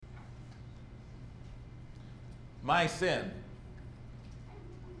my sin.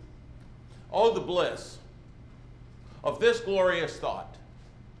 Oh, the bliss of this glorious thought.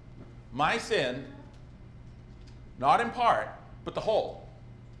 My sin, not in part, but the whole,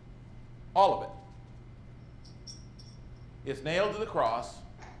 all of it, is nailed to the cross,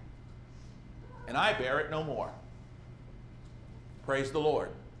 and I bear it no more. Praise the Lord,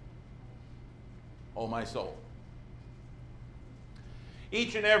 O my soul.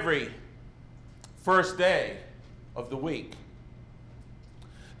 Each and every first day of the week,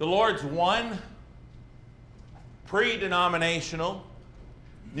 the Lord's one pre-denominational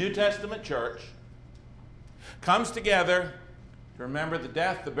New Testament church comes together to remember the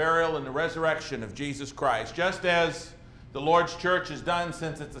death, the burial, and the resurrection of Jesus Christ, just as the Lord's church has done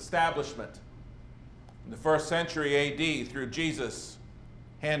since its establishment in the 1st century A.D. through Jesus'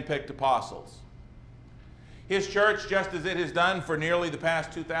 hand-picked apostles. His church, just as it has done for nearly the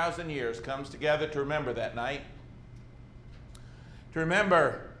past 2,000 years, comes together to remember that night, to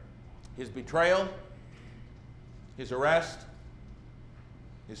remember his betrayal, his arrest,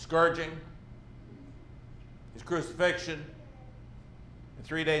 his scourging, his crucifixion, and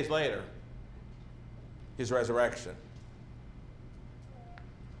 3 days later, his resurrection.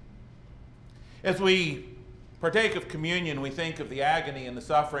 As we partake of communion, we think of the agony and the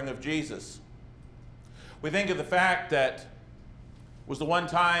suffering of Jesus. We think of the fact that it was the one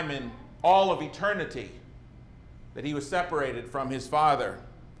time in all of eternity that he was separated from his Father,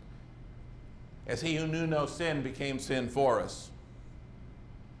 as he who knew no sin became sin for us.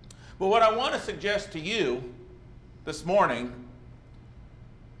 But what I want to suggest to you this morning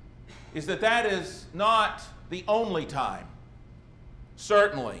is that that is not the only time,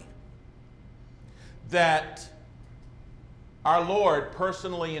 certainly, that our Lord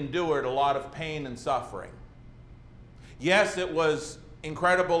personally endured a lot of pain and suffering. Yes, it was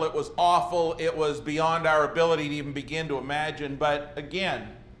incredible, it was awful, it was beyond our ability to even begin to imagine, but again,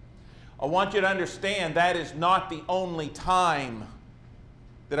 I want you to understand that is not the only time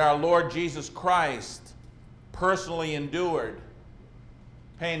that our Lord Jesus Christ personally endured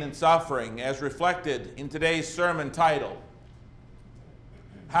pain and suffering, as reflected in today's sermon title,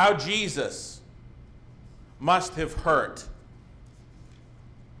 How Jesus Must Have Hurt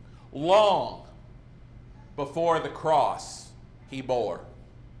Long Before the Cross He Bore.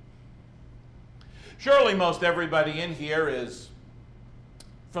 Surely most everybody in here is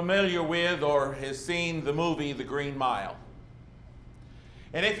familiar with or has seen the movie The Green Mile.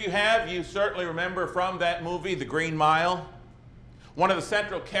 And if you have, you certainly remember from that movie, The Green Mile, one of the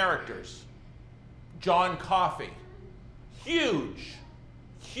central characters, John Coffey. Huge,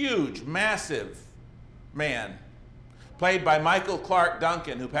 massive man, played by Michael Clark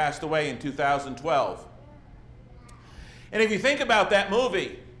Duncan, who passed away in 2012. And if you think about that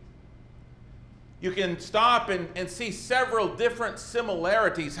movie, you can stop and see several different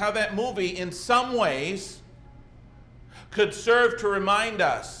similarities, how that movie in some ways could serve to remind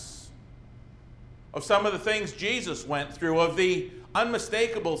us of some of the things Jesus went through, of the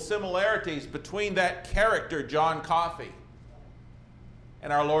unmistakable similarities between that character, John Coffey,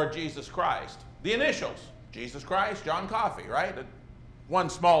 and our Lord Jesus Christ. The initials, Jesus Christ, John Coffey, right? One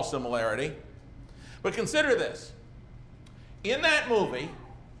small similarity. But consider this. In that movie,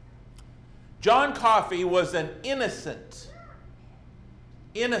 John Coffey was an innocent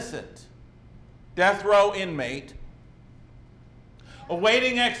death row inmate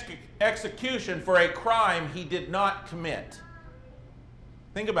awaiting execution for a crime he did not commit.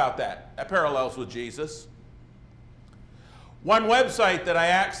 Think about that. That parallels with Jesus. One website that I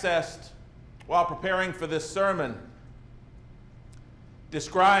accessed while preparing for this sermon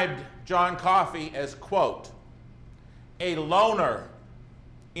described John Coffey as, quote, a loner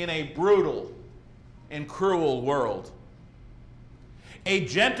in a brutal and cruel world. A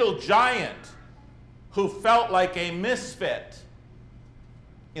gentle giant who felt like a misfit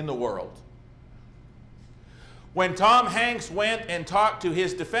in the world. When Tom Hanks went and talked to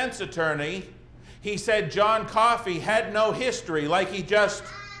his defense attorney, he said John Coffey had no history, like he just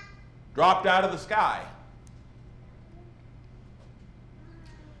dropped out of the sky.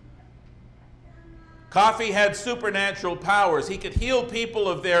 Coffey had supernatural powers. He could heal people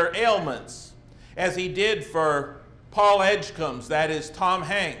of their ailments, as he did for Paul Edgecombe's, that is Tom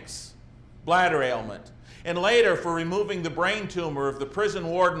Hanks' bladder ailment, and later for removing the brain tumor of the prison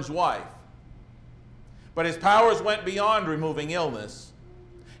warden's wife. But his powers went beyond removing illness.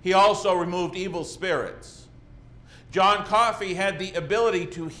 He also removed evil spirits. John Coffey had the ability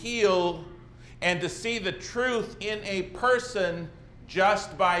to heal and to see the truth in a person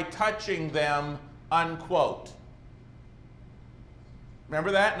just by touching them, unquote.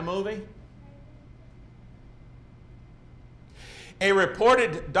 Remember that in the movie? A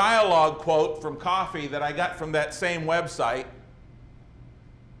reported dialogue quote from Coffey that I got from that same website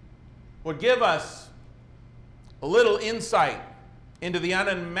would give us a little insight into the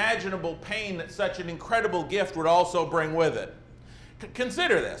unimaginable pain that such an incredible gift would also bring with it.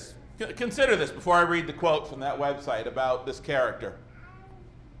 Consider this. Consider this before I read the quote from that website about this character.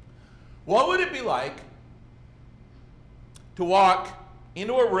 What would it be like to walk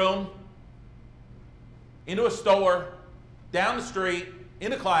into a room, into a store, down the street,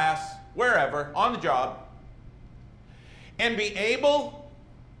 in a class, wherever, on the job, and be able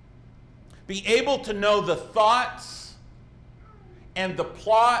to know the thoughts and the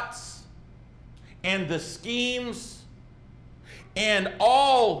plots and the schemes and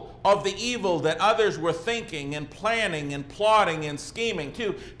all of the evil that others were thinking and planning and plotting and scheming,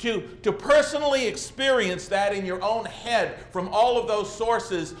 to personally experience that in your own head from all of those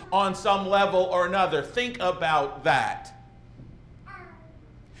sources on some level or another. Think about that.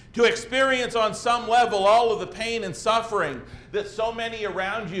 To experience on some level all of the pain and suffering that so many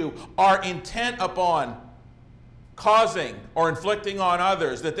around you are intent upon causing or inflicting on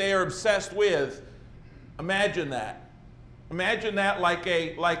others, that they are obsessed with. Imagine that. Imagine that like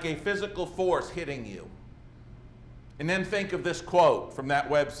a physical force hitting you. And then think of this quote from that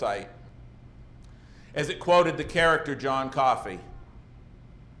website as it quoted the character John Coffey.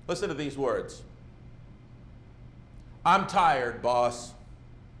 Listen to these words. I'm tired, boss.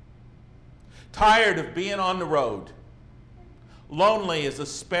 Tired of being on the road, lonely as a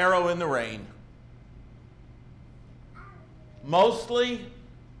sparrow in the rain. Mostly,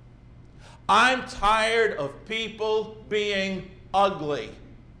 I'm tired of people being ugly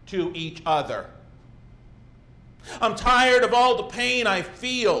to each other. I'm tired of all the pain I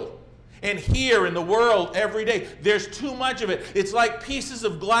feel and hear in the world every day. There's too much of it. It's like pieces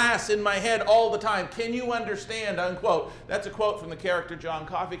of glass in my head all the time. Can you understand? Unquote. That's a quote from the character John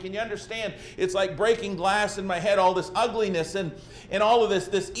Coffey. Can you understand? It's like breaking glass in my head, all this ugliness and all of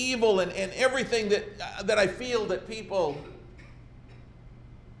this evil and everything that I feel that people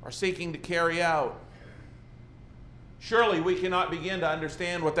are seeking to carry out. Surely we cannot begin to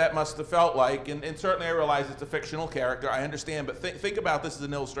understand what that must have felt like, and certainly I realize it's a fictional character, I understand, but think about this as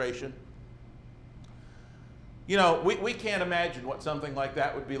an illustration. You know, we can't imagine what something like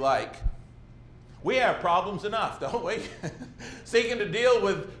that would be like. We have problems enough, don't we? Seeking to deal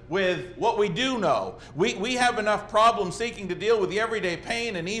with what we do know. We have enough problems seeking to deal with the everyday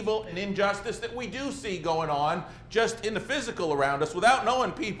pain and evil and injustice that we do see going on just in the physical around us without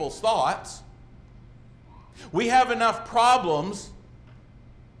knowing people's thoughts. We have enough problems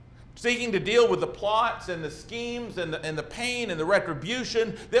seeking to deal with the plots and the schemes and the pain and the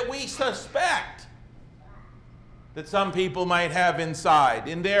retribution that we suspect that some people might have inside,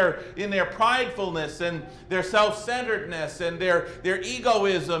 in their pridefulness and their self-centeredness and their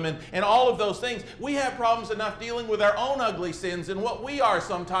egoism and all of those things. We have problems enough dealing with our own ugly sins and what we are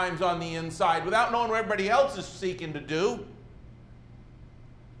sometimes on the inside without knowing what everybody else is seeking to do.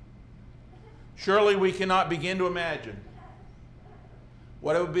 Surely we cannot begin to imagine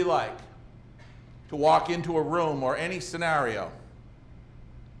what it would be like to walk into a room or any scenario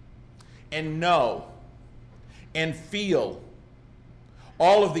and know and feel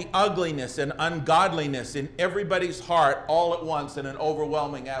all of the ugliness and ungodliness in everybody's heart all at once in an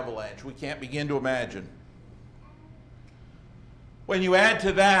overwhelming avalanche. We can't begin to imagine. When you add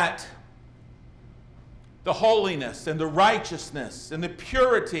to that the holiness and the righteousness and the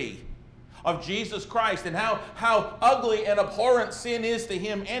purity of Jesus Christ and how ugly and abhorrent sin is to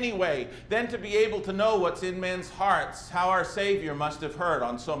him anyway, then to be able to know what's in men's hearts, how our Savior must have heard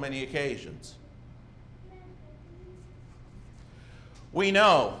on so many occasions. We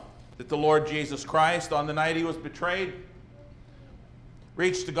know that the Lord Jesus Christ, on the night he was betrayed,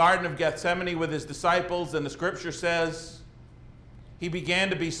 reached the Garden of Gethsemane with his disciples, and the scripture says he began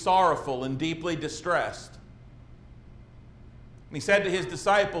to be sorrowful and deeply distressed. And he said to his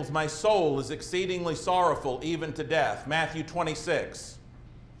disciples, "My soul is exceedingly sorrowful, even to death." Matthew 26,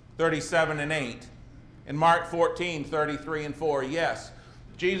 37 and 8. And Mark 14, 33 and 4. Yes,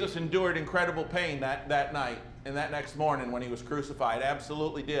 Jesus endured incredible pain that night and that next morning when he was crucified.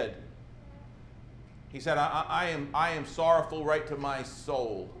 Absolutely did. He said, I am sorrowful right to my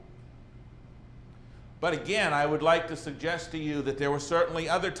soul. But again, I would like to suggest to you that there were certainly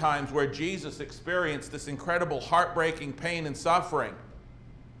other times where Jesus experienced this incredible heartbreaking pain and suffering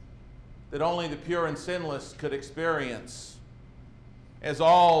that only the pure and sinless could experience, as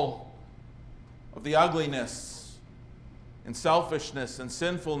all of the ugliness and selfishness and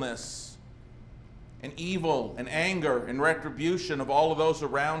sinfulness and evil and anger and retribution of all of those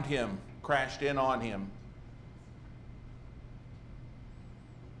around him crashed in on him.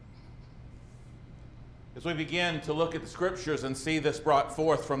 as we begin to look at the Scriptures and see this brought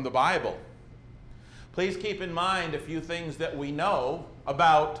forth from the Bible, please keep in mind a few things that we know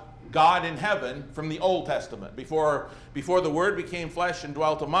about God in heaven from the Old Testament. Before the Word became flesh and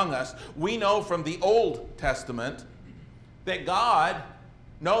dwelt among us, we know from the Old Testament that God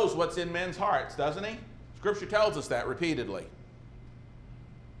knows what's in men's hearts, doesn't he? Scripture tells us that repeatedly.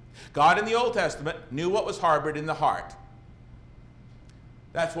 God in the Old Testament knew what was harbored in the heart.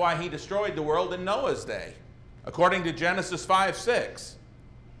 That's why he destroyed the world in Noah's day. According to Genesis 5:6,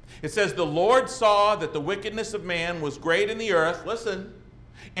 it says, "The Lord saw that the wickedness of man was great in the earth," listen,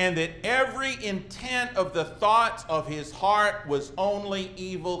 "and that every intent of the thoughts of his heart was only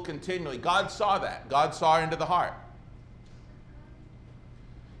evil continually." God saw that. God saw into the heart.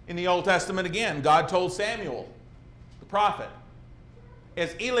 In the Old Testament again, God told Samuel, the prophet,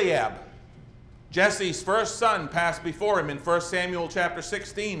 as Eliab, Jesse's first son, passed before him in 1 Samuel chapter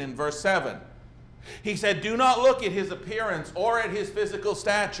 16 and verse 7. He said, "Do not look at his appearance or at his physical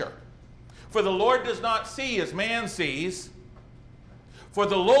stature, for the Lord does not see as man sees, for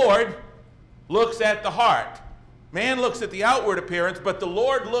the Lord looks at the heart." Man looks at the outward appearance, but the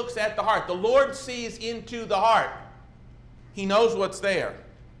Lord looks at the heart. The Lord sees into the heart. He knows what's there.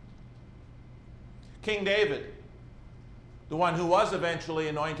 King David, the one who was eventually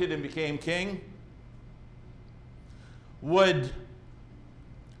anointed and became king, would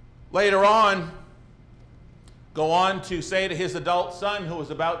later on go on to say to his adult son who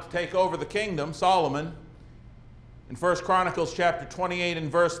was about to take over the kingdom, Solomon, in 1 Chronicles chapter 28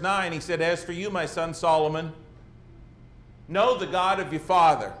 and verse 9, he said, "As for you, my son Solomon, know the God of your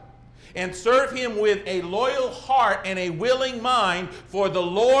father, and serve him with a loyal heart and a willing mind, for the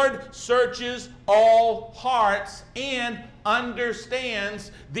Lord searches all hearts and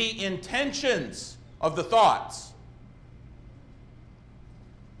understands the intentions of the thoughts."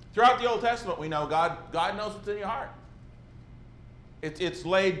 Throughout the Old Testament, we know God knows what's in your heart. It's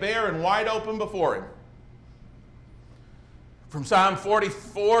laid bare and wide open before him. From Psalm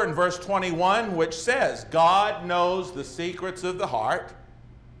 44 and verse 21, which says, "God knows the secrets of the heart,"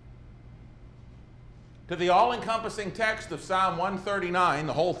 to the all-encompassing text of Psalm 139,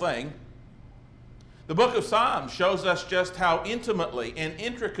 the whole thing, the book of Psalms shows us just how intimately and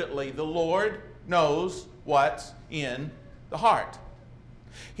intricately the Lord knows what's in the heart.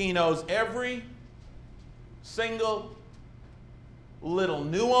 He knows every single little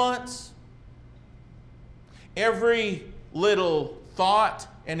nuance, every little thought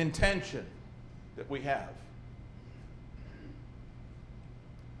and intention that we have.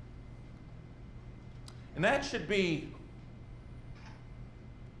 And that should be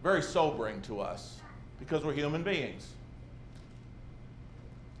very sobering to us because we're human beings.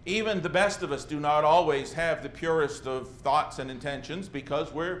 Even the best of us do not always have the purest of thoughts and intentions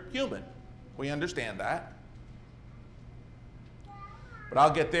because we're human. We understand that. But I'll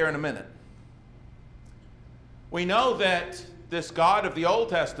get there in a minute. We know that this God of the Old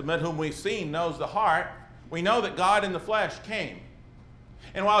Testament, whom we've seen, knows the heart. We know that God in the flesh came.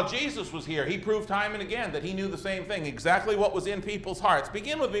 And while Jesus was here, he proved time and again that he knew the same thing, exactly what was in people's hearts.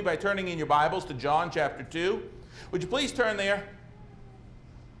 Begin with me by turning in your Bibles to John chapter 2. Would you please turn there?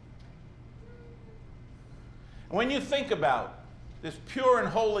 When you think about this pure and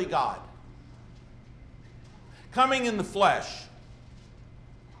holy God coming in the flesh,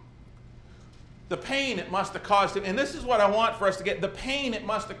 the pain it must have caused him, and this is what I want for us to get, the pain it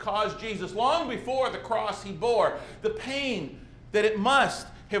must have caused Jesus long before the cross he bore, the pain that it must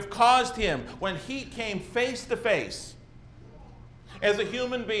have caused him when he came face to face as a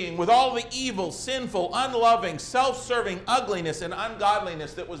human being with all the evil, sinful, unloving, self-serving ugliness and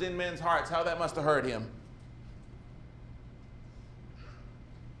ungodliness that was in men's hearts, how that must have hurt him.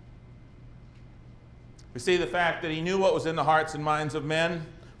 We see the fact that he knew what was in the hearts and minds of men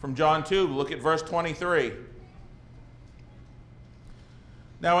from John 2. Look at verse 23.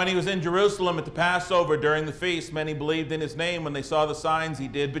 "Now when he was in Jerusalem at the Passover during the feast, many believed in his name when they saw the signs he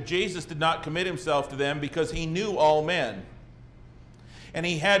did. But Jesus did not commit himself to them because he knew all men. And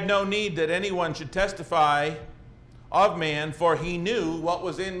he had no need that anyone should testify of man, for he knew what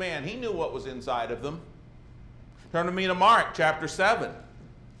was in man." He knew what was inside of them. Turn with me to Mark chapter 7.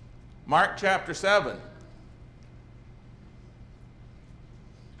 Mark chapter 7.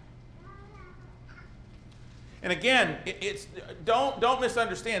 And again, don't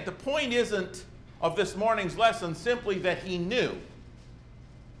misunderstand. The point isn't of this morning's lesson simply that he knew.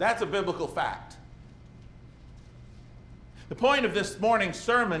 That's a biblical fact. The point of this morning's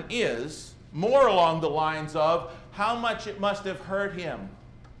sermon is more along the lines of how much it must have hurt him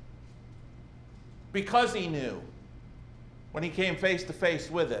because he knew when he came face to face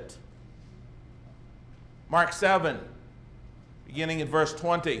with it. Mark 7, beginning at verse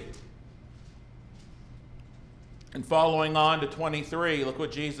 20. And following on to 23, look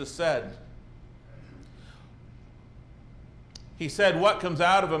what Jesus said. He said, "What comes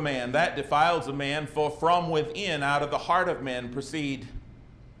out of a man, that defiles a man, for from within, out of the heart of men, proceed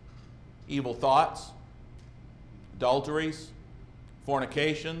evil thoughts, adulteries,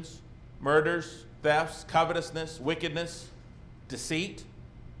 fornications, murders, thefts, covetousness, wickedness, deceit,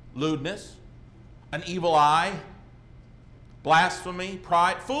 lewdness, an evil eye, blasphemy,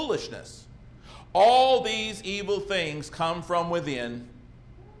 pride, foolishness. All these evil things come from within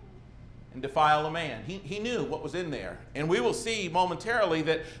and defile a man." He knew what was in there. And we will see momentarily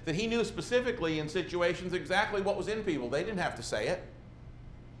that he knew specifically in situations exactly what was in people. They didn't have to say it.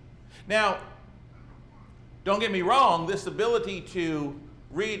 Now, don't get me wrong, this ability to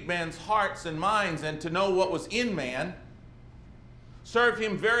read men's hearts and minds and to know what was in man served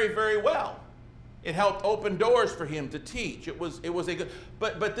him very, very well. It helped open doors for him to teach. It was a good,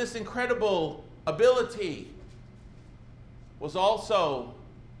 but this incredible ability was also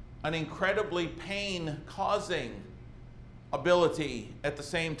an incredibly pain-causing ability at the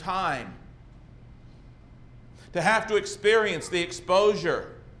same time. To have to experience the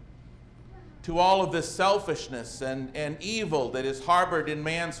exposure to all of this selfishness and evil that is harbored in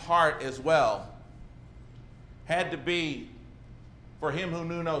man's heart as well had to be, for him who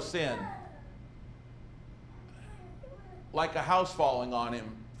knew no sin, like a house falling on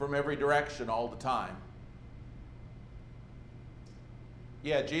him from every direction all the time.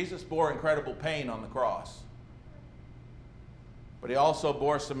 Yeah, Jesus bore incredible pain on the cross. But he also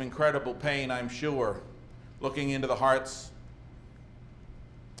bore some incredible pain, I'm sure, looking into the hearts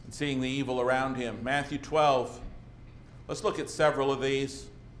and seeing the evil around him. Matthew 12. Let's look at several of these.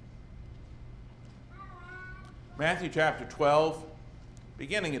 Matthew chapter 12,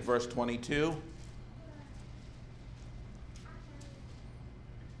 beginning at verse 22.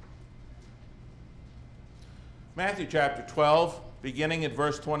 Matthew chapter 12, beginning at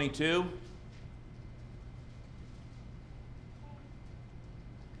verse 22.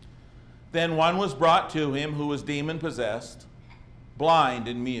 Then one was brought to him who was demon-possessed, blind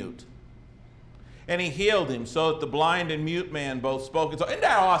and mute. And he healed him, so that the blind and mute man both spoke. And so, isn't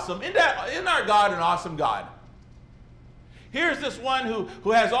that awesome? Isn't our God an awesome God? Here's this one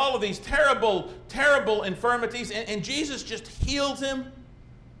who has all of these terrible, terrible infirmities, and Jesus just heals him.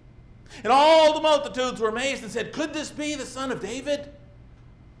 And all the multitudes were amazed and said, "Could this be the son of David?"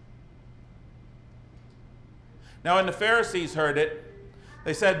 Now when the Pharisees heard it,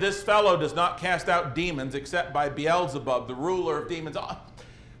 they said, "This fellow does not cast out demons except by Beelzebub, the ruler of demons."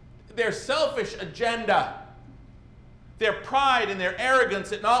 Their selfish agenda, their pride and their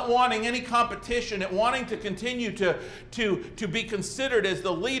arrogance at not wanting any competition, at wanting to continue to be considered as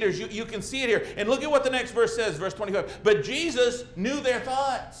the leaders. You can see it here. And look at what the next verse says, verse 25. But Jesus knew their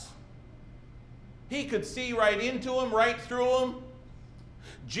thoughts. He could see right into them, right through them.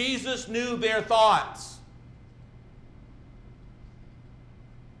 Jesus knew their thoughts.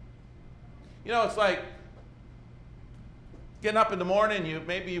 You know, it's like getting up in the morning,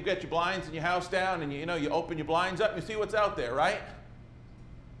 maybe you've got your blinds in your house down, and you open your blinds up and you see what's out there, right?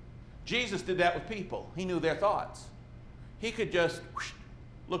 Jesus did that with people. He knew their thoughts. He could just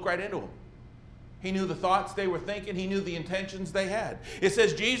look right into them. He knew the thoughts they were thinking. He knew the intentions they had. It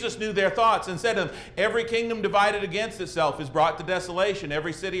says Jesus knew their thoughts and said to them, "Every kingdom divided against itself is brought to desolation.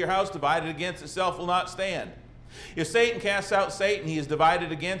 Every city or house divided against itself will not stand. If Satan casts out Satan, he is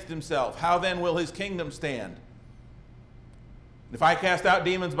divided against himself. How then will his kingdom stand? If I cast out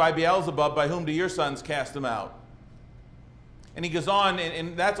demons by Beelzebub, by whom do your sons cast them out?" And he goes on,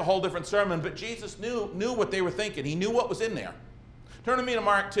 and that's a whole different sermon, but Jesus knew what they were thinking. He knew what was in there. Turn to me to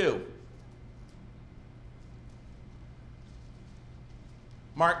Mark 2.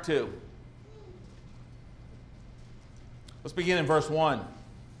 Mark 2. Let's begin in verse 1.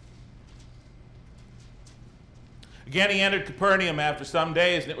 Again, he entered Capernaum after some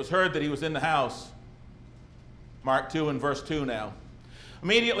days, and it was heard that he was in the house. Mark 2 and verse 2 now.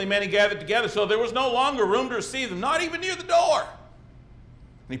 Immediately many gathered together, so there was no longer room to receive them, not even near the door.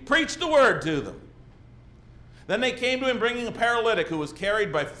 And he preached the word to them. Then they came to him bringing a paralytic who was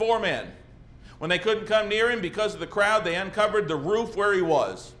carried by 4 men. When they couldn't come near him because of the crowd, they uncovered the roof where he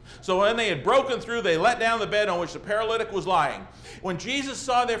was. So when they had broken through, they let down the bed on which the paralytic was lying. When Jesus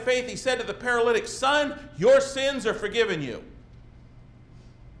saw their faith, he said to the paralytic, "Son, your sins are forgiven you."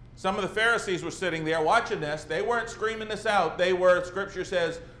 Some of the Pharisees were sitting there watching this. They weren't screaming this out. They were, Scripture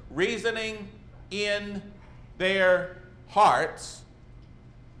says, reasoning in their hearts.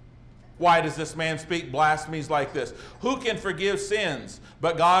 Why does this man speak blasphemies like this? Who can forgive sins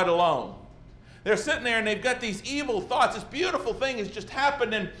but God alone? They're sitting there and they've got these evil thoughts. This beautiful thing has just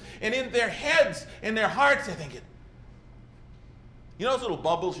happened, and in their heads, in their hearts, they're thinking, you know those little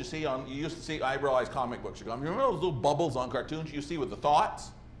bubbles you see on, you used to see, I realize comic books are gone. You remember those little bubbles on cartoons you see with the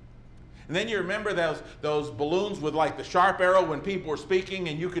thoughts? And then you remember those balloons with like the sharp arrow when people were speaking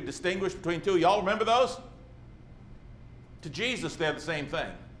and you could distinguish between two. Y'all remember those? To Jesus, they're the same thing.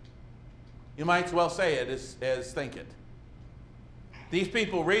 You might as well say it as think it. These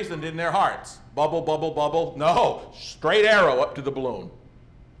people reasoned in their hearts. Bubble, bubble, bubble. No, straight arrow up to the balloon.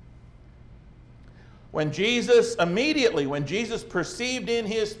 When Jesus perceived in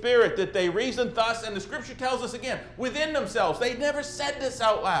his spirit that they reasoned thus, and the scripture tells us again, within themselves, they never said this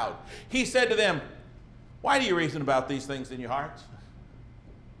out loud. He said to them, why do you reason about these things in your hearts?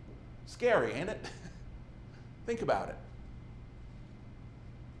 Scary, ain't it? Think about it.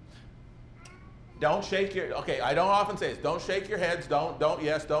 Don't shake your, okay, I don't often say this. Don't shake your heads. Don't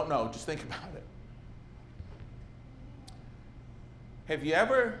yes, don't no. Just think about it. Have you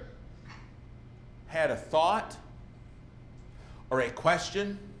ever had a thought or a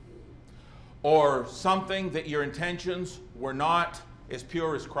question or something that your intentions were not as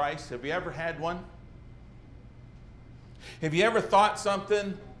pure as Christ? Have you ever had one? Have you ever thought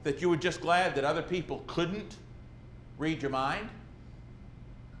something that you were just glad that other people couldn't read your mind?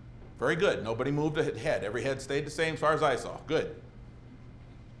 Very good. Nobody moved a head. Every head stayed the same as far as I saw. Good.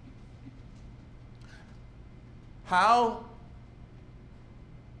 How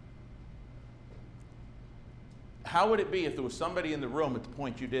would it be if there was somebody in the room at the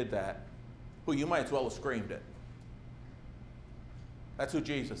point you did that who you might as well have screamed at? That's who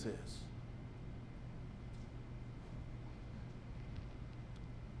Jesus is.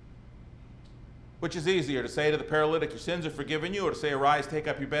 Which is easier, to say to the paralytic, your sins are forgiven you, or to say, arise, take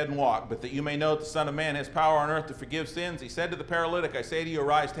up your bed and walk? But that you may know that the Son of Man has power on earth to forgive sins. He said to the paralytic, I say to you,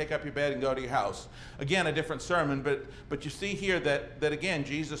 arise, take up your bed and go to your house. Again, a different sermon, but you see here that again,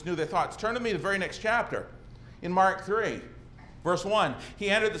 Jesus knew their thoughts. Turn to me to the very next chapter, in Mark 3, verse 1.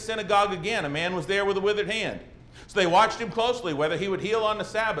 He entered the synagogue again. A man was there with a withered hand. So they watched him closely, whether he would heal on the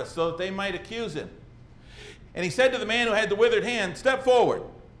Sabbath, so that they might accuse him. And he said to the man who had the withered hand, step forward.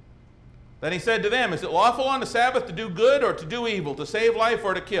 Then he said to them, is it lawful on the Sabbath to do good or to do evil, to save life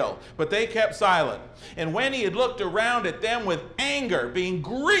or to kill? But they kept silent. And when he had looked around at them with anger, being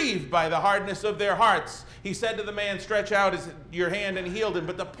grieved by the hardness of their hearts, he said to the man, stretch out your hand, and he healed him.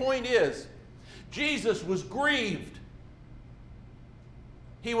 But the point is, Jesus was grieved.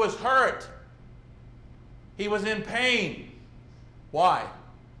 He was hurt. He was in pain. Why?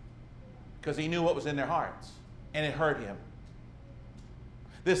 Because he knew what was in their hearts, and it hurt him.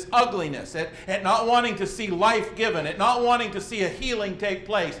 This ugliness, at not wanting to see life given, at not wanting to see a healing take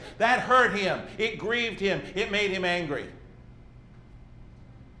place, that hurt him. It grieved him. It made him angry.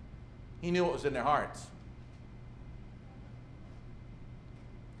 He knew what was in their hearts.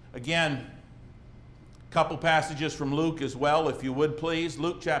 Again, a couple passages from Luke as well, if you would please.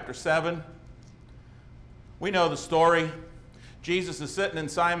 Luke chapter 7. We know the story. Jesus is sitting in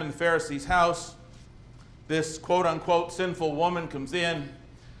Simon the Pharisee's house. This quote-unquote sinful woman comes in.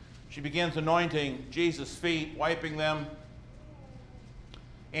 She begins anointing Jesus' feet, wiping them.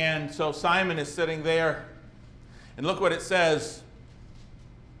 And so Simon is sitting there. And look what it says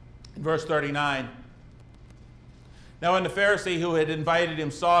in verse 39. Now when the Pharisee who had invited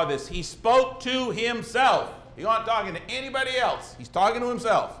him saw this, he spoke to himself. He's not talking to anybody else. He's talking to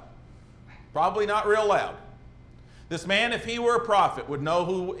himself. Probably not real loud. This man, if he were a prophet, would know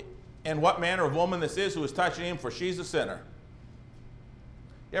who and what manner of woman this is who is touching him, for she's a sinner.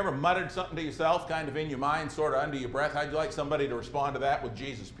 You ever muttered something to yourself, kind of in your mind, sort of under your breath? How'd you like somebody to respond to that with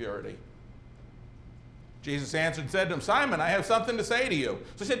Jesus' purity? Jesus answered and said to him, Simon, I have something to say to you.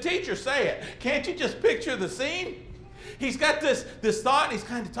 So he said, teacher, say it. Can't you just picture the scene? He's got this thought, and he's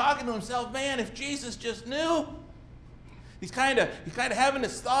kind of talking to himself, man, if Jesus just knew. He's kind of having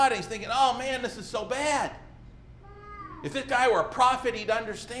this thought, and he's thinking, oh man, this is so bad. If this guy were a prophet, he'd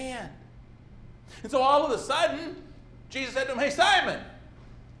understand. And so all of a sudden, Jesus said to him, hey, Simon,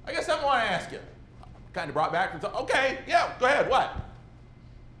 I got something I want to ask you. Kind of brought back and thought, okay, yeah, go ahead, what?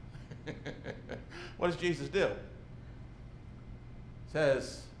 What does Jesus do? He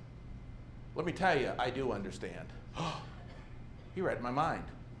says, let me tell you, I do understand. He read my mind.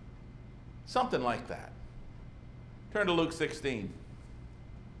 Something like that. Turn to Luke 16.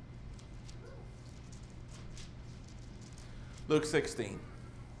 Luke 16.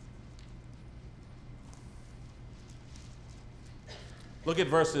 Look at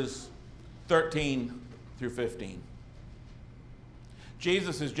verses 13 through 15.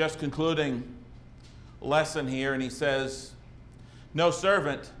 Jesus is just concluding a lesson here, and he says, no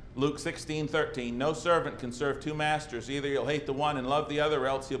servant Luke 16:13, no servant can serve two masters. Either he'll hate the one and love the other, or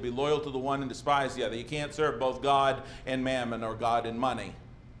else he'll be loyal to the one and despise the other. You can't serve both God and mammon, or God and money.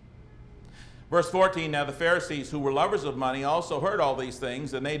 Verse 14, now the Pharisees, who were lovers of money, also heard all these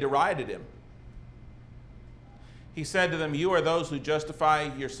things, and they derided him. He said to them, you are those who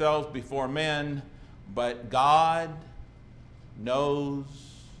justify yourselves before men, but God knows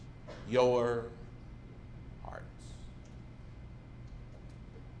your hearts.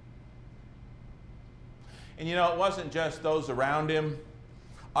 And you know, it wasn't just those around him,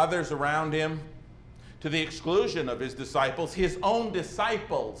 others around him, to the exclusion of his disciples, his own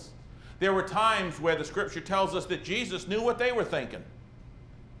disciples. There were times where the scripture tells us that Jesus knew what they were thinking.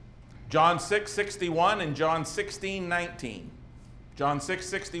 John 6:61 and John 16:19. John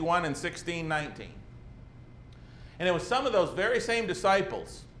 6:61 and 16:19. And it was some of those very same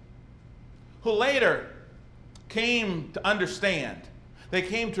disciples who later came to understand. They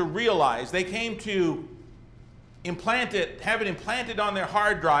came to realize. They came to have it implanted on their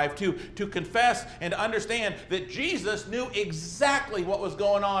hard drive to confess and to understand that Jesus knew exactly what was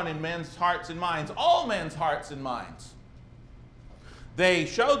going on in men's hearts and minds, all men's hearts and minds. They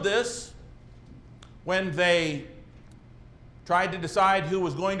showed this when they tried to decide who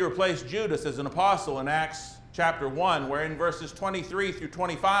was going to replace Judas as an apostle in Acts chapter 1, where in verses 23 through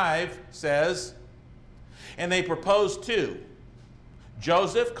 25 says, and they proposed two,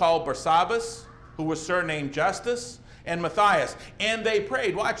 Joseph called Barsabbas, who was surnamed Justus, and Matthias. And they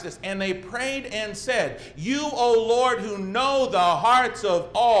prayed, watch this, and they prayed and said, you, O Lord, who know the hearts of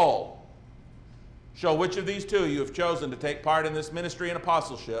all, show which of these two you have chosen to take part in this ministry and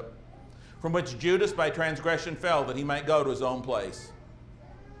apostleship, from which Judas by transgression fell, that he might go to his own place.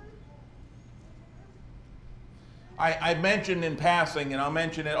 I mentioned in passing, and I'll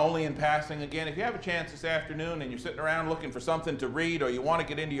mention it only in passing again, if you have a chance this afternoon and you're sitting around looking for something to read, or you want to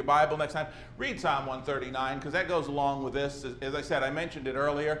get into your Bible next time, read Psalm 139, because that goes along with this. As I said, I mentioned it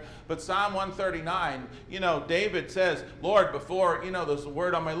earlier, but Psalm 139, you know, David says, Lord, before, you know, there's a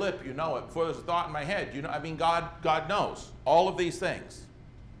word on my lip, you know it. Before there's a thought in my head, you know, I mean, God knows all of these things.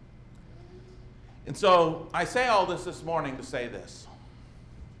 And so I say all this morning to say this.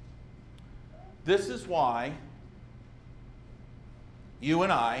 This is why you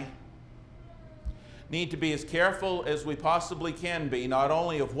and I need to be as careful as we possibly can be, not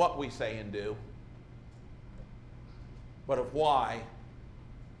only of what we say and do, but of why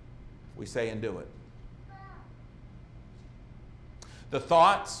we say and do it. The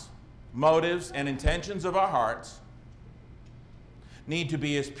thoughts, motives, and intentions of our hearts need to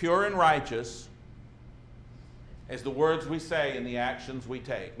be as pure and righteous as the words we say and the actions we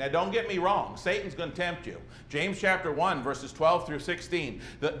take. Now, don't get me wrong. Satan's going to tempt you. James chapter 1, verses 12 through 16.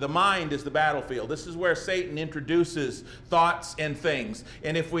 The mind is the battlefield. This is where Satan introduces thoughts and things.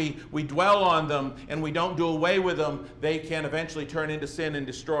 And if we dwell on them and we don't do away with them, they can eventually turn into sin and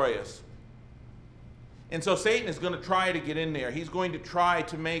destroy us. And so Satan is going to try to get in there. He's going to try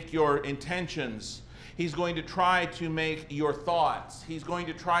to make your intentions. He's going to try to make your thoughts. He's going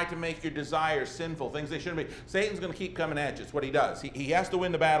to try to make your desires sinful, things they shouldn't be. Satan's going to keep coming at you. It's what he does. He has to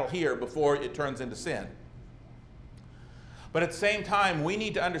win the battle here before it turns into sin. But at the same time, we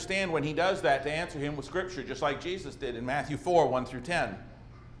need to understand when he does that to answer him with Scripture, just like Jesus did in Matthew 4, 1 through 10.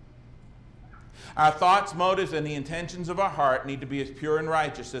 Our thoughts, motives, and the intentions of our heart need to be as pure and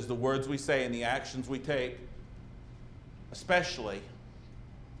righteous as the words we say and the actions we take, especially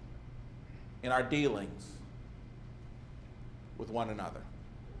in our dealings with one another.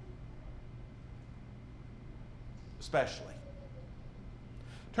 Especially.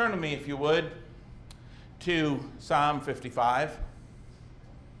 Turn to me, if you would, to Psalm 55. I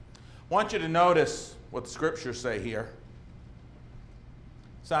want you to notice what the scriptures say here.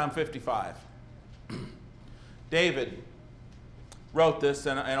 Psalm 55. David wrote this,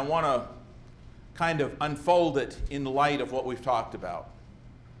 and I want to kind of unfold it in the light of what we've talked about.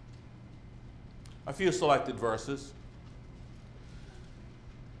 A few selected verses.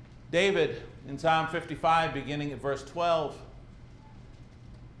 David, in Psalm 55, beginning at verse 12,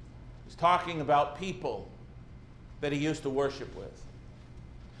 is talking about people that he used to worship with.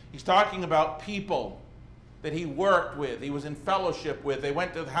 He's talking about people that he worked with, he was in fellowship with. They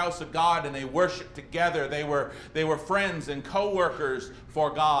went to the house of God and they worshiped together. They were friends and co-workers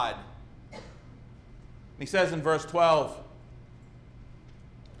for God. He says in verse 12,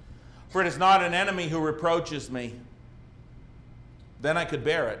 for it is not an enemy who reproaches me, then I could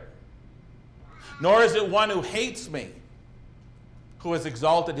bear it. Nor is it one who hates me, who has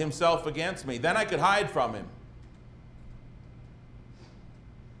exalted himself against me, then I could hide from him.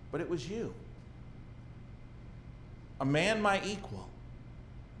 But it was you, a man my equal,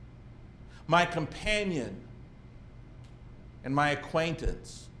 my companion, and my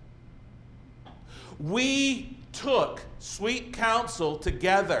acquaintance. We took sweet counsel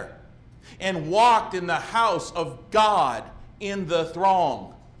together and walked in the house of God in the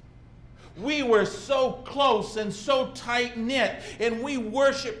throng. We were so close and so tight-knit, and we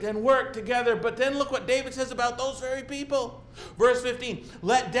worshiped and worked together. But then look what David says about those very people. Verse 15,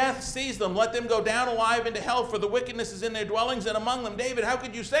 let death seize them. Let them go down alive into hell, for the wickedness is in their dwellings and among them. David, how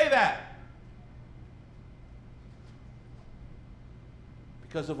could you say that?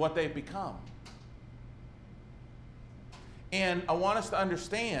 Because of what they've become. And I want us to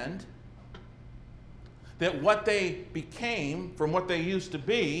understand that what they became from what they used to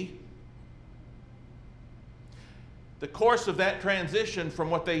be, the course of that transition from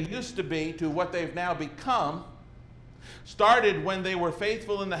what they used to be to what they've now become started when they were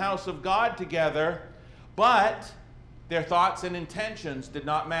faithful in the house of God together, but their thoughts and intentions did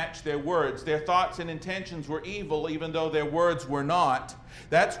not match their words. Their thoughts and intentions were evil, even though their words were not.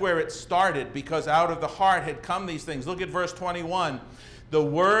 That's where it started, because out of the heart had come these things. Look at verse 21. The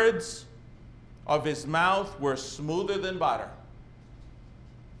words of his mouth were smoother than butter,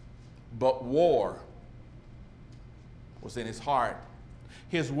 but war was in his heart.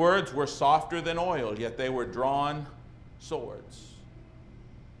 His words were softer than oil, yet they were drawn swords.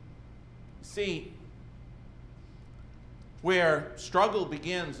 See, where struggle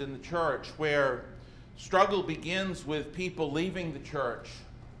begins in the church, where struggle begins with people leaving the church,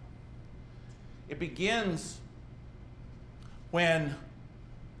 it begins when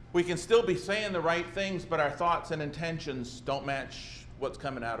we can still be saying the right things, but our thoughts and intentions don't match what's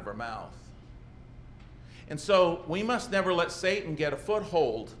coming out of our mouth. And so we must never let Satan get a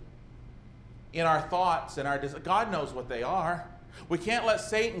foothold in our thoughts and our desires. God knows what they are. We can't let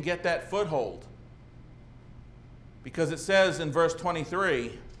Satan get that foothold. Because it says in verse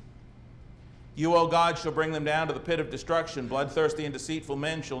 23, you, O God, shall bring them down to the pit of destruction. Bloodthirsty and deceitful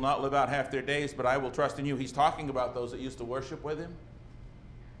men shall not live out half their days, but I will trust in you. He's talking about those that used to worship with him.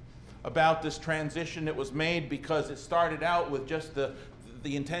 About this transition that was made because it started out with just the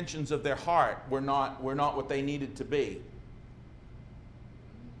intentions of their heart were not what they needed to be.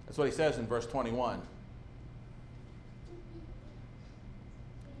 That's what he says in verse 21.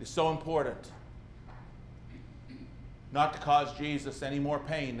 It's so important not to cause Jesus any more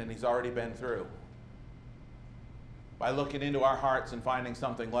pain than he's already been through by looking into our hearts and finding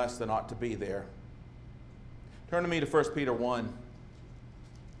something less than ought to be there. Turn to me to 1 Peter 1.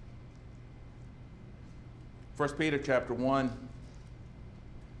 1 Peter chapter 1.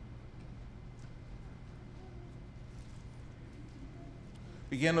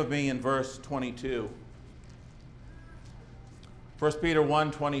 Begin with me in verse 22. 1 Peter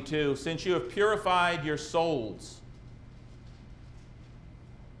 1:22. Since you have purified your souls.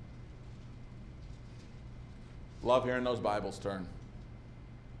 Love hearing those Bibles turn.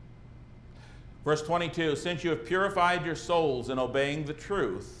 Verse 22. Since you have purified your souls in obeying the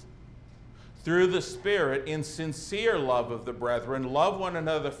truth, through the Spirit, in sincere love of the brethren, love one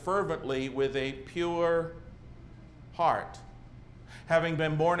another fervently with a pure heart, having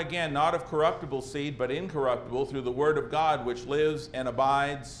been born again, not of corruptible seed, but incorruptible, through the word of God, which lives and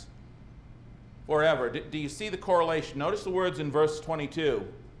abides forever. Do you see the correlation? Notice the words in verse 22.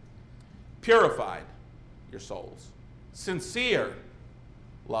 Purified your souls. Sincere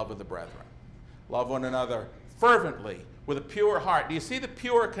love of the brethren. Love one another fervently with a pure heart. Do you see the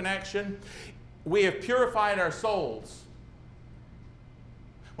pure connection? We have purified our souls.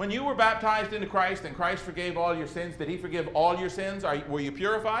 When you were baptized into Christ and Christ forgave all your sins, did he forgive all your sins? Were you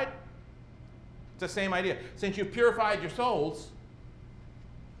purified? It's the same idea. Since you've purified your souls,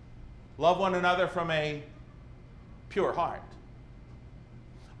 love one another from a pure heart.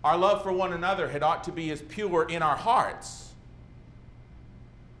 Our love for one another ought to be as pure in our hearts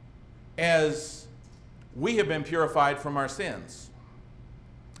as we have been purified from our sins.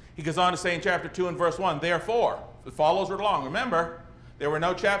 He goes on to say in chapter 2 and verse 1, therefore, it follows right along. Remember, there were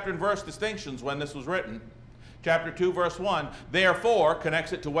no chapter and verse distinctions when this was written. Chapter 2, verse 1, therefore,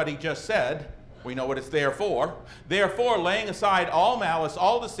 connects it to what he just said. We know what it's there for. Therefore, laying aside all malice,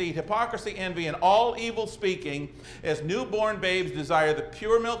 all deceit, hypocrisy, envy, and all evil speaking, as newborn babes desire the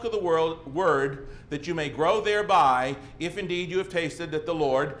pure milk of the word, that you may grow thereby, if indeed you have tasted that the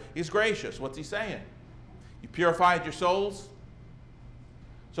Lord is gracious. What's he saying? You purified your souls,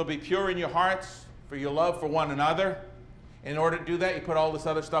 so be pure in your hearts for your love for one another. In order to do that, you put all this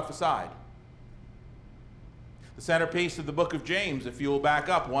other stuff aside. The centerpiece of the book of James, if you will back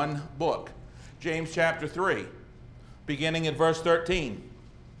up one book, James chapter 3, beginning at verse 13.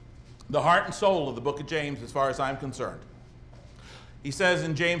 The heart and soul of the book of James, as far as I'm concerned. He says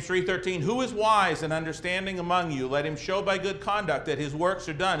in James 3:13, "Who is wise and understanding among you? Let him show by good conduct that his works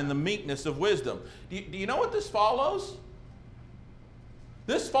are done in the meekness of wisdom." Do you know what this follows?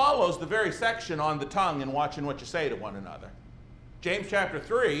 This follows the very section on the tongue and watching what you say to one another. James chapter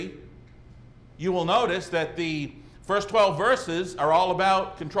 3, you will notice that the first 12 verses are all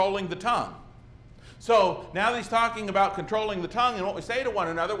about controlling the tongue. So now that he's talking about controlling the tongue and what we say to one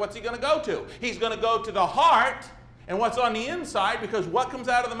another, what's he going to go to? He's going to go to the heart and what's on the inside, because what comes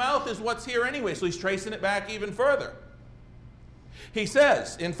out of the mouth is what's here anyway. So he's tracing it back even further. He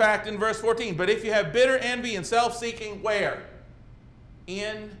says, in fact, in verse 14, "But if you have bitter envy and self-seeking," where?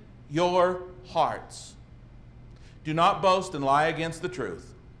 "In your hearts. Do not boast and lie against the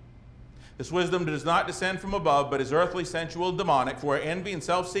truth. This wisdom does not descend from above, but is earthly, sensual, and demonic. For where envy and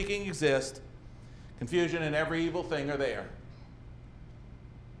self-seeking exist, confusion and every evil thing are there."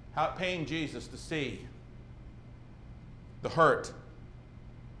 How it pained Jesus to see the hurt,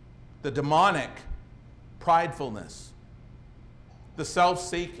 the demonic pridefulness, the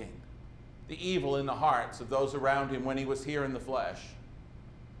self-seeking, the evil in the hearts of those around him when he was here in the flesh.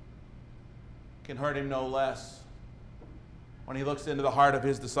 Can hurt him no less when he looks into the heart of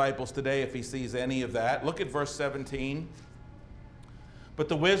his disciples today, if he sees any of that. Look at verse 17. "But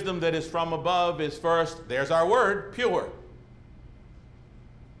the wisdom that is from above is first," there's our word, "pure.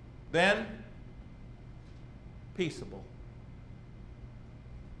 Then peaceable,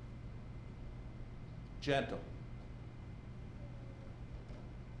 gentle,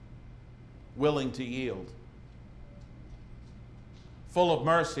 willing to yield, full of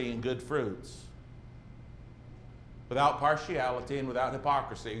mercy and good fruits, without partiality and without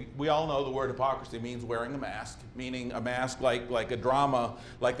hypocrisy." We all know the word hypocrisy means wearing a mask, meaning a mask like a drama,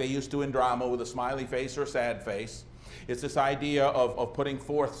 like they used to in drama, with a smiley face or a sad face. It's this idea of putting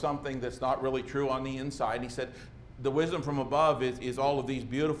forth something that's not really true on the inside. And he said, the wisdom from above is all of these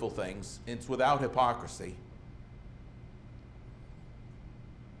beautiful things. It's without hypocrisy.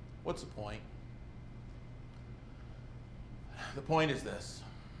 What's the point? The point is this.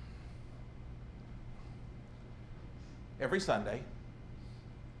 Every Sunday,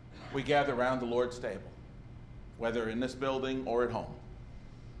 we gather around the Lord's table, whether in this building or at home,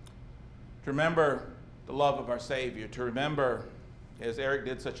 to remember the love of our Savior, to remember, as Eric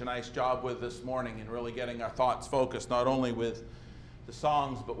did such a nice job with this morning, in really getting our thoughts focused, not only with the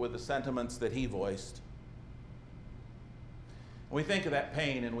songs, but with the sentiments that he voiced. We think of that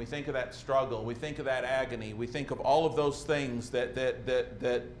pain, and we think of that struggle, we think of that agony, we think of all of those things that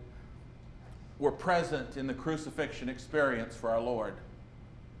were present in the crucifixion experience for our Lord.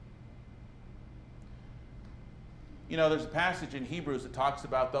 You know, there's a passage in Hebrews that talks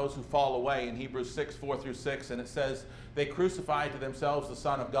about those who fall away, in Hebrews 6:4-6, and it says, they crucified to themselves the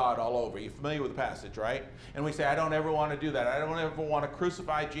Son of God all over. You're familiar with the passage, right? And we say, I don't ever want to do that. I don't ever want to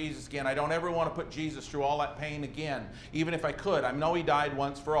crucify Jesus again. I don't ever want to put Jesus through all that pain again, even if I could. I know he died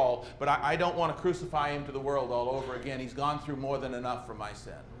once for all, but I don't want to crucify him to the world all over again. He's gone through more than enough for my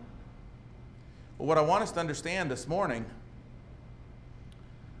sin. But what I want us to understand this morning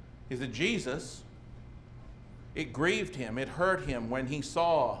is that Jesus, it grieved him, it hurt him when he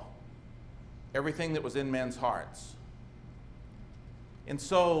saw everything that was in men's hearts. And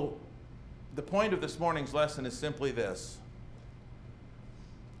so the point of this morning's lesson is simply this.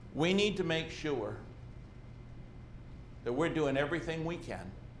 We need to make sure that we're doing everything we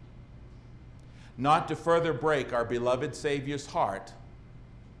can not to further break our beloved Savior's heart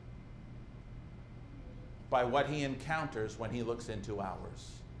by what he encounters when he looks into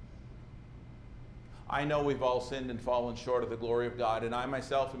ours. I know we've all sinned and fallen short of the glory of God, and I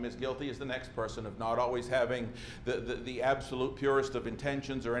myself am as guilty as the next person of not always having the absolute purest of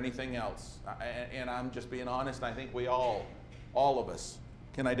intentions or anything else. And I'm just being honest, and I think we all of us,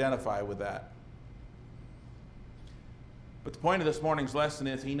 can identify with that. But the point of this morning's lesson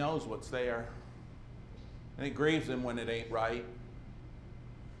is he knows what's there, and it grieves him when it ain't right.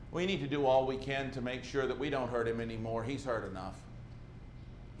 We need to do all we can to make sure that we don't hurt him anymore. He's hurt enough.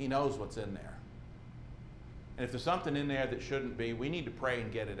 He knows what's in there. And if there's something in there that shouldn't be, we need to pray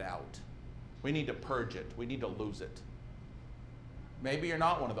and get it out. We need to purge it. We need to lose it. Maybe you're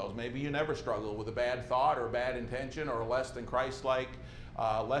not one of those. Maybe you never struggle with a bad thought or a bad intention or a less than Christ-like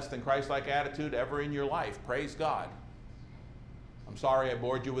attitude ever in your life. Praise God. I'm sorry I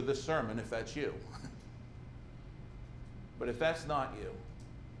bored you with this sermon if that's you. But if that's not you,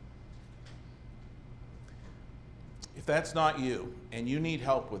 and you need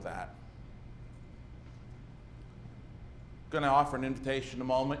help with that, I'm going to offer an invitation in a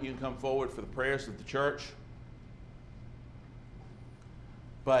moment. You can come forward for the prayers of the church.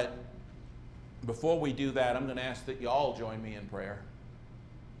 But before we do that, I'm going to ask that you all join me in prayer.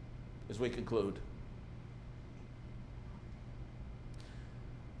 as we conclude.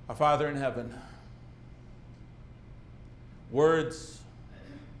 Our Father in heaven, words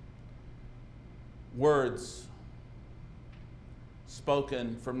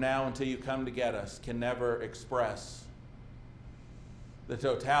spoken from now until you come to get us can never express the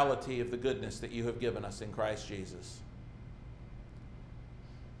totality of the goodness that you have given us in Christ Jesus.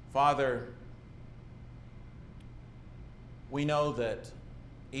 Father, we know that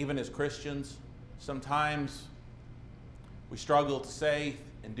even as Christians, sometimes we struggle to say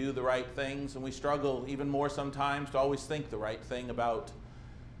and do the right things, and we struggle even more sometimes to always think the right thing about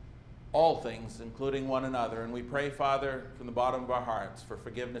all things, including one another. And we pray, Father, from the bottom of our hearts for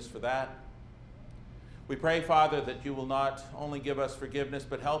forgiveness for that. We pray, Father, that you will not only give us forgiveness,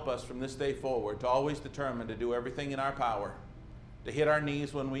 but help us from this day forward to always determine to do everything in our power, to hit our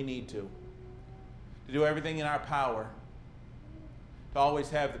knees when we need to do everything in our power, to always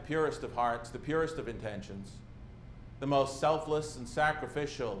have the purest of hearts, the purest of intentions, the most selfless and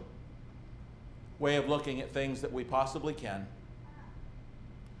sacrificial way of looking at things that we possibly can,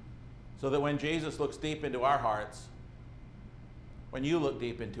 so that when Jesus looks deep into our hearts, when you look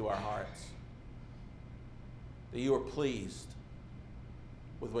deep into our hearts, that you are pleased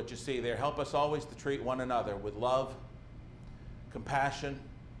with what you see there. Help us always to treat one another with love, compassion,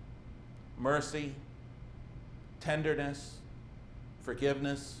 mercy, tenderness,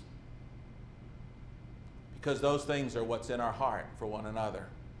 forgiveness, because those things are what's in our heart for one another,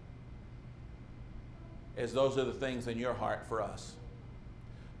 as those are the things in your heart for us.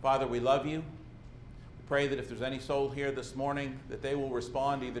 Father, we love you. We pray that if there's any soul here this morning, that they will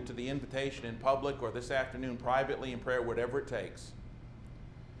respond either to the invitation in public or this afternoon privately in prayer, whatever it takes.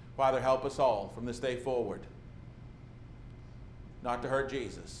 Father, help us all from this day forward not to hurt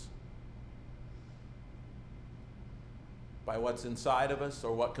Jesus by what's inside of us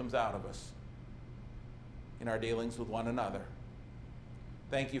or what comes out of us in our dealings with one another.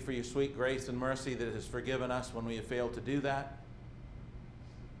 Thank you for your sweet grace and mercy that has forgiven us when we have failed to do that.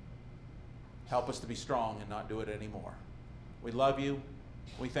 Help us to be strong and not do it anymore. We love you.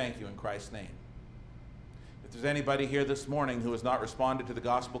 We thank you in Christ's name. If there's anybody here this morning who has not responded to the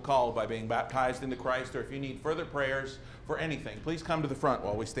gospel call by being baptized into Christ, or if you need further prayers for anything, please come to the front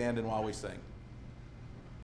while we stand and while we sing.